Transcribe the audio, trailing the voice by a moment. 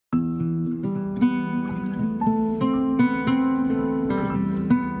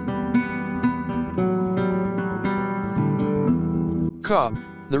cop,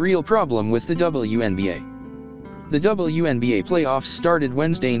 the real problem with the WNBA. The WNBA playoffs started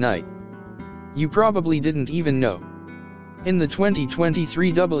Wednesday night. You probably didn't even know. In the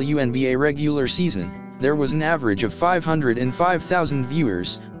 2023 WNBA regular season, there was an average of 505,000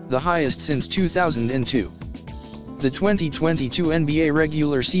 viewers, the highest since 2002. The 2022 NBA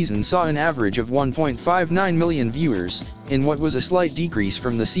regular season saw an average of 1.59 million viewers, in what was a slight decrease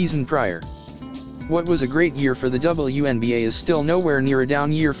from the season prior. What was a great year for the WNBA is still nowhere near a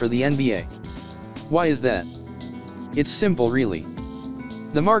down year for the NBA. Why is that? It's simple really.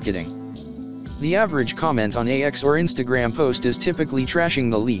 The marketing. The average comment on a X or Instagram post is typically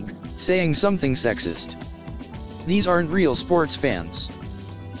trashing the league, saying something sexist. These aren't real sports fans.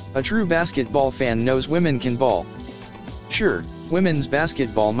 A true basketball fan knows women can ball. Sure, women's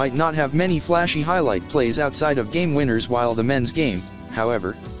basketball might not have many flashy highlight plays outside of game winners, while the men's game,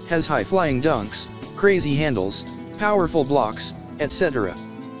 however, has high-flying dunks, crazy handles, powerful blocks, etc.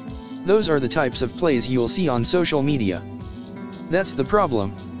 Those are the types of plays you'll see on social media. That's the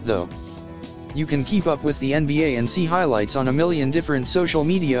problem, though. You can keep up with the NBA and see highlights on a million different social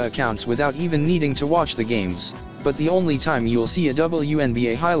media accounts without even needing to watch the games, but the only time you'll see a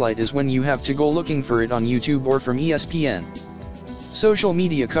WNBA highlight is when you have to go looking for it on YouTube or from ESPN. Social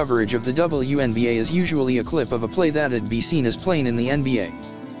media coverage of the WNBA is usually a clip of a play that'd be seen as playing in the NBA.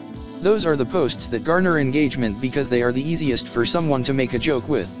 Those are the posts that garner engagement because they are the easiest for someone to make a joke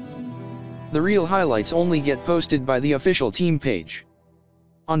with. The real highlights only get posted by the official team page.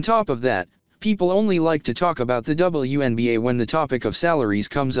 On top of that, people only like to talk about the WNBA when the topic of salaries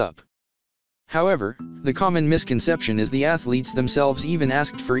comes up. However, the common misconception is the athletes themselves even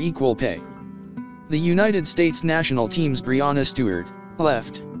asked for equal pay. The United States national team's Breanna Stewart,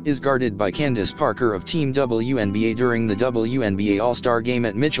 left, is guarded by Candace Parker of Team WNBA during the WNBA All-Star Game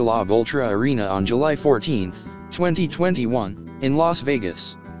at Michelob Ultra Arena on July 14, 2021, in Las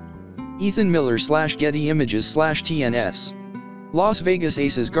Vegas. Ethan Miller/Getty Images/TNS. Las Vegas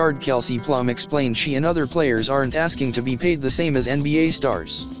Aces guard Kelsey Plum explained she and other players aren't asking to be paid the same as NBA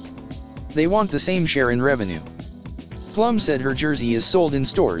stars. They want the same share in revenue. Plum said her jersey is sold in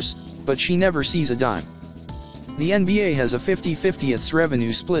stores, but she never sees a dime. The NBA has a 50-50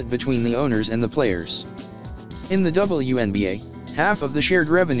 revenue split between the owners and the players. In the WNBA, half of the shared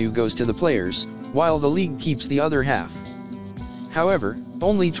revenue goes to the players, while the league keeps the other half. However,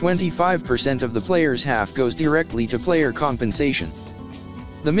 only 25% of the players' half goes directly to player compensation.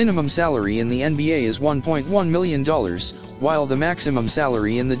 The minimum salary in the NBA is $1.1 million, while the maximum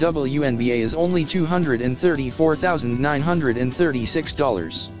salary in the WNBA is only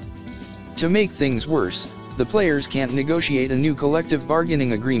 $234,936. To make things worse, the players can't negotiate a new collective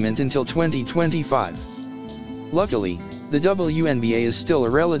bargaining agreement until 2025. Luckily, the WNBA is still a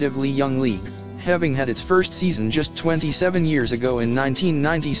relatively young league, having had its first season just 27 years ago in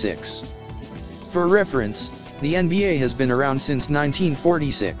 1996. For reference, the NBA has been around since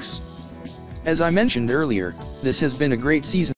 1946. As I mentioned earlier, this has been a great season.